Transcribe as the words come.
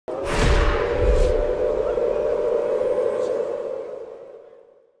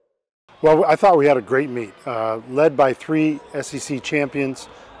Well, I thought we had a great meet, led by three SEC champions,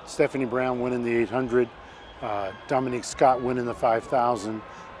 Stephanie Brown winning the 800, Dominique Scott winning the 5,000,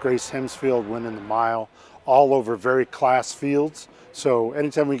 Grace Heymsfield winning the mile, all over very class fields. So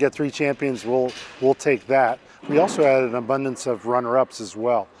anytime we get three champions, we'll take that. We also had an abundance of runner-ups as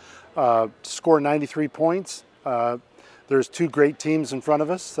well. To score 93 points, there's two great teams in front of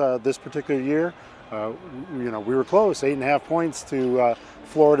us this particular year. We were close, 8.5 points to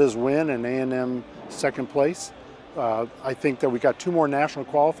Florida's win and A&M second place. I think that we got two more national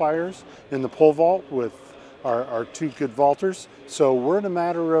qualifiers in the pole vault with our two good vaulters. So we're in a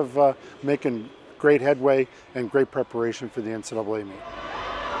matter of making great headway and great preparation for the NCAA meet.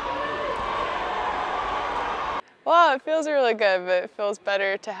 Well, it feels really good, but it feels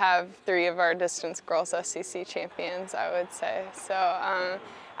better to have three of our distance girls SEC champions, I would say. So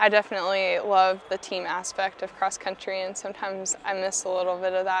I definitely love the team aspect of cross country, and sometimes I miss a little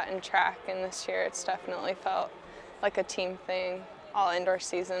bit of that in track, and this year it's definitely felt like a team thing all indoor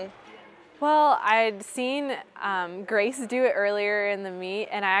season. Well, I'd seen Grace do it earlier in the meet,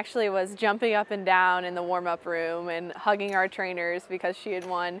 and I actually was jumping up and down in the warm-up room and hugging our trainers because she had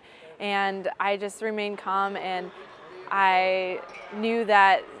won. And I just remained calm, and I knew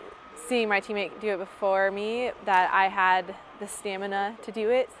that seeing my teammate do it before me, that I had the stamina to do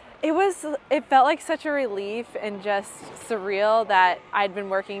it. It felt like such a relief and just surreal that I'd been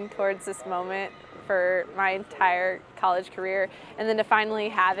working towards this moment for my entire college career, and then to finally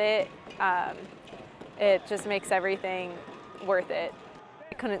have it, it just makes everything worth it.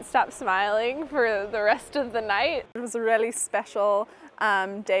 I couldn't stop smiling for the rest of the night. It was a really special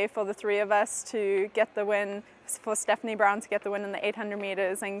day for the three of us to get the win, for Stephanie Brown to get the win in the 800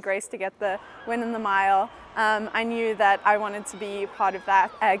 meters and Grace to get the win in the mile. I knew that I wanted to be part of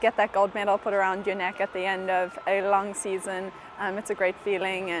that, get that gold medal put around your neck at the end of a long season. It's a great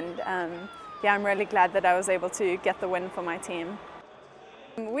feeling, and yeah, I'm really glad that I was able to get the win for my team.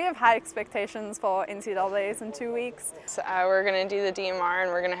 We have high expectations for NCAAs in 2 weeks. So, we're going to do the DMR, and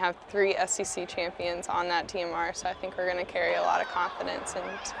we're going to have three SEC champions on that DMR, so I think we're going to carry a lot of confidence. And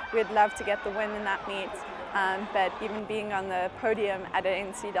we'd love to get the win in that meet, but even being on the podium at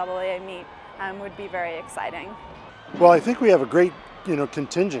an NCAA meet would be very exciting. Well, I think we have a great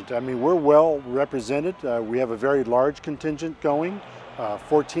contingent. I mean, we're well represented. We have a very large contingent going,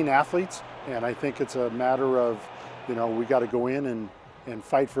 14 athletes, and I think it's a matter of, we got to go in and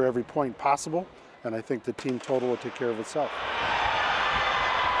fight for every point possible, and I think the team total will take care of itself.